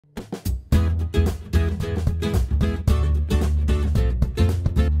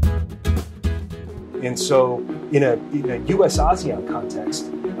And so in a US-ASEAN context,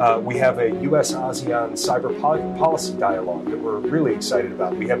 we have a US-ASEAN cyber policy dialogue that we're really excited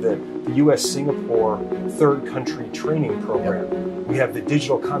about. We have the US-Singapore third country training program. We have the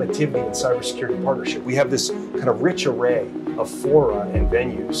digital connectivity and cybersecurity partnership. We have this kind of rich array of fora and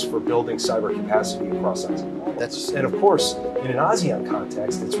venues for building cyber capacity across ASEAN. And of course, in an ASEAN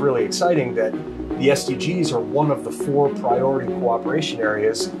context, it's really exciting that the SDGs are one of the 4 priority cooperation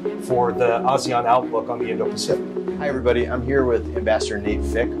areas for the ASEAN Outlook on the Indo-Pacific. Hi everybody, I'm here with Ambassador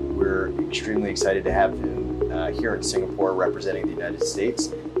Fick. We're extremely excited to have him here in Singapore representing the United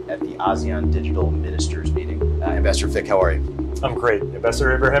States at the ASEAN Digital Ministers meeting. Ambassador Fick, how are you? I'm great.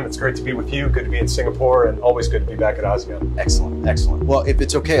 Ambassador Abraham, it's great to be with you. Good to be in Singapore and always good to be back at ASEAN. Excellent, excellent. Well, if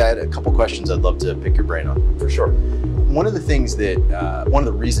it's okay, I had a couple questions I'd love to pick your brain on. For sure. One of the things that, one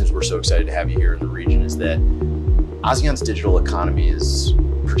of the reasons we're so excited to have you here in the region is that ASEAN's digital economy is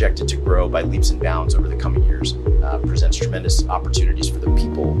projected to grow by leaps and bounds over the coming years, presents tremendous opportunities for the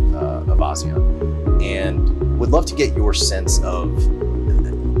people of ASEAN, and would love to get your sense of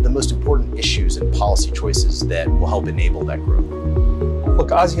the most important issues and policy choices that will help enable that growth. Look,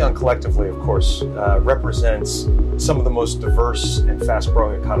 ASEAN collectively, of course, represents some of the most diverse and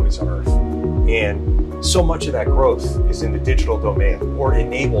fast-growing economies on Earth. And so much of that growth is in the digital domain or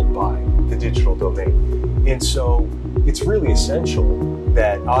enabled by the digital domain. And so it's really essential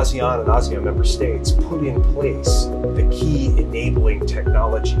that ASEAN and ASEAN member states put in place the key enabling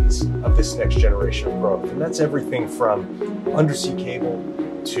technologies of this next generation of growth. And that's everything from undersea cable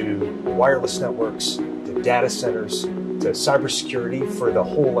to wireless networks, to data centers, to cybersecurity for the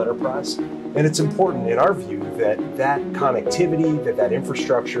whole enterprise. And it's important, in our view, that that connectivity, that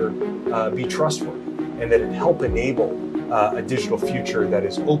infrastructure be trustworthy, and that it help enable a digital future that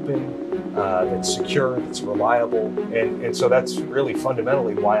is open, that's secure, that's reliable. And so that's really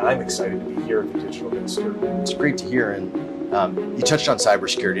fundamentally why I'm excited to be here at the Digital Minister. It's great to hear. And you touched on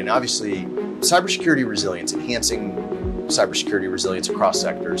cybersecurity, and obviously cybersecurity resilience, enhancing cybersecurity resilience across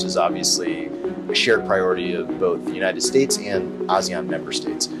sectors is obviously a shared priority of both the United States and ASEAN member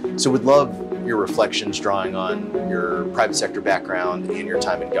states. So we'd love your reflections drawing on your private sector background and your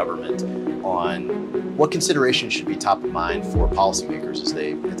time in government on what considerations should be top of mind for policymakers as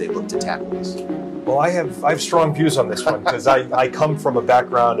they look to tackle this. Well, I have strong views on this one because I come from a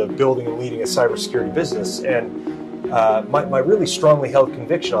background of building and leading a cybersecurity business, and my really strongly held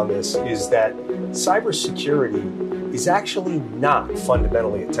conviction on this is that cybersecurity is actually not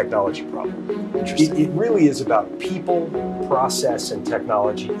fundamentally a technology problem. It really is about people, process, and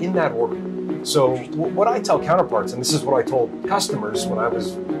technology in that order. So what I tell counterparts, and this is what I told customers when I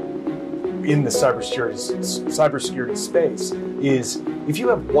was in the cybersecurity space, is if you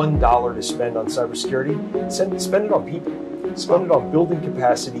have $1 to spend on cybersecurity, spend it on people. Spend it on building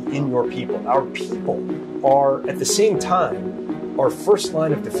capacity in your people. Our people are, at the same time, our first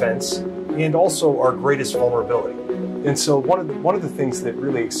line of defense and also our greatest vulnerability. And so one of the things that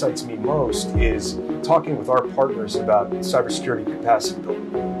really excites me most is talking with our partners about cybersecurity capacity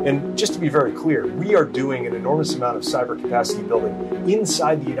building. And just to be very clear, we are doing an enormous amount of cyber capacity building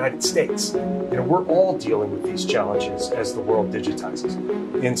inside the United States. And we're all dealing with these challenges as the world digitizes.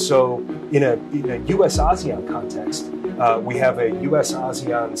 And so in a US-ASEAN context, we have a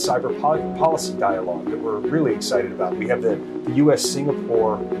US-ASEAN cyber policy dialogue that we're really excited about. We have the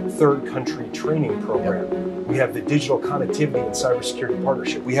US-Singapore third country training program. We have the digital connectivity and cybersecurity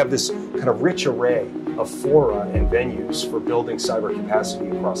partnership. We have this kind of rich array of fora and venues for building cyber capacity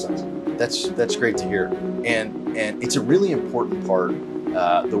across ASEAN. That's great to hear. And it's a really important part,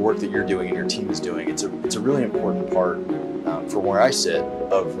 the work that you're doing and your team is doing. It's a really important part from where I sit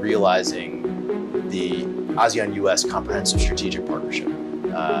of realizing the ASEAN-US Comprehensive Strategic Partnership.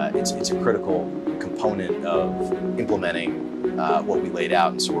 It's a critical component of implementing what we laid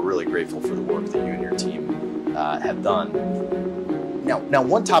out, and so we're really grateful for the work that you and your team have done. Now,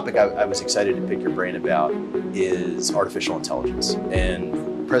 one topic I was excited to pick your brain about is artificial intelligence.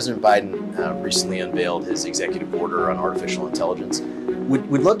 And President Biden recently unveiled his executive order on artificial intelligence.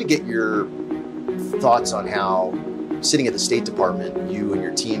 We'd love to get your thoughts on how, sitting at the State Department, you and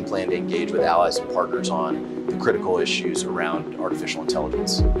your team plan to engage with allies and partners on the critical issues around artificial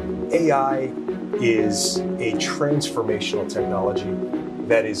intelligence. AI is a transformational technology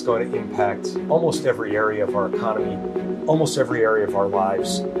that is going to impact almost every area of our economy, almost every area of our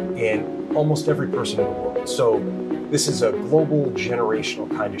lives, and almost every person in the world. So this is a global generational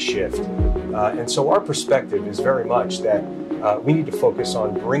kind of shift. And so our perspective is very much that we need to focus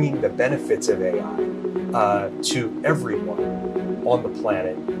on bringing the benefits of AI to everyone on the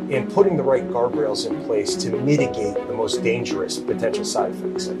planet and putting the right guardrails in place to mitigate the most dangerous potential side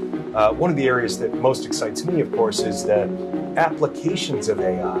effects. One of the areas that most excites me, of course, is the applications of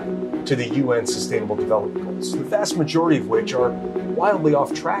AI to the UN Sustainable Development Goals, the vast majority of which are wildly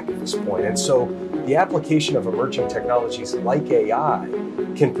off track at this point. And so the application of emerging technologies like AI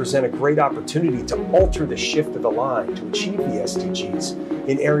can present a great opportunity to alter the shift of the line to achieve the SDGs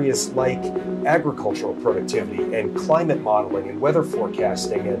in areas like agricultural productivity and climate modeling and weather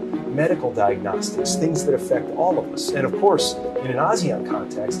forecasting and medical diagnostics, things that affect all of us. And of course, in an ASEAN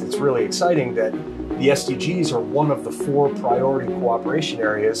context, it's really exciting that the SDGs are one of the 4 priority cooperation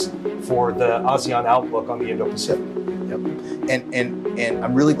areas for the ASEAN Outlook on the Indo-Pacific. Yep. And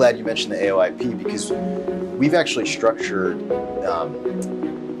I'm really glad you mentioned the AOIP, because we've actually structured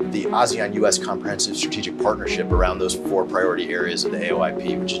the ASEAN-US Comprehensive Strategic Partnership around those 4 priority areas of the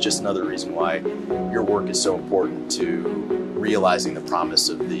AOIP, which is just another reason why your work is so important to realizing the promise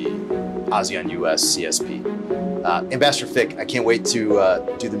of the ASEAN-US CSP. Ambassador Fick, I can't wait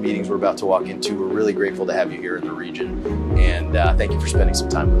to do the meetings we're about to walk into. We're really grateful to have you here in the region, and thank you for spending some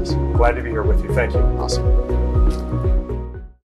time with us. Glad to be here with you. Thank you. Awesome.